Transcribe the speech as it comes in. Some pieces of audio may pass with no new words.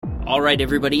Alright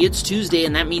everybody, it's Tuesday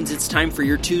and that means it's time for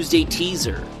your Tuesday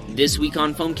teaser. This week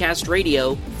on Foamcast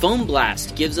Radio, Foam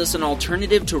Blast gives us an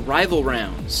alternative to Rival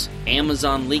Rounds.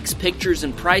 Amazon leaks pictures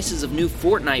and prices of new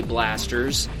Fortnite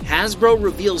blasters. Hasbro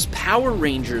reveals Power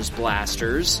Rangers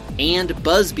blasters. And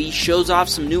Buzzbee shows off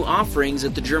some new offerings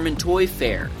at the German Toy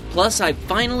Fair. Plus, I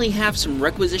finally have some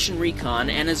Requisition Recon,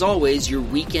 and as always, your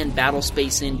weekend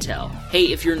Battlespace intel.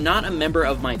 Hey, if you're not a member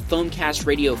of my Foamcast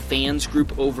Radio fans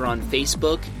group over on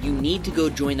Facebook, you need to go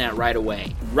join that right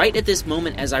away. Right at this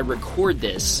moment as I record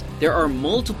this, there are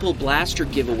multiple blaster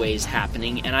giveaways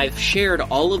happening, and I've shared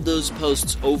all of those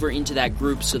posts over into that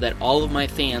group so that all of my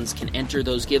fans can enter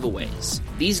those giveaways.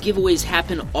 These giveaways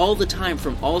happen all the time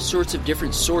from all sorts of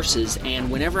different sources, and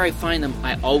whenever I find them,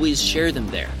 I always share them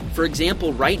there. For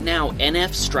example, right now,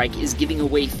 NF Strike is giving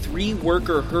away 3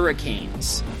 Worker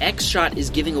Hurricanes, X-Shot is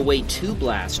giving away 2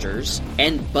 blasters,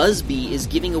 and Buzzbee is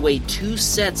giving away 2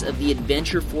 sets of the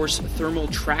Adventure Force Thermal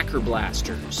Tracker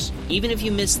blasters. Even if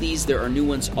you miss these, there are new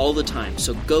ones all the time,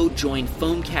 so go join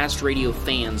Foamcast Radio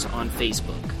fans on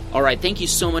Facebook. Alright, thank you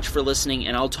so much for listening,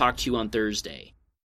 and I'll talk to you on Thursday.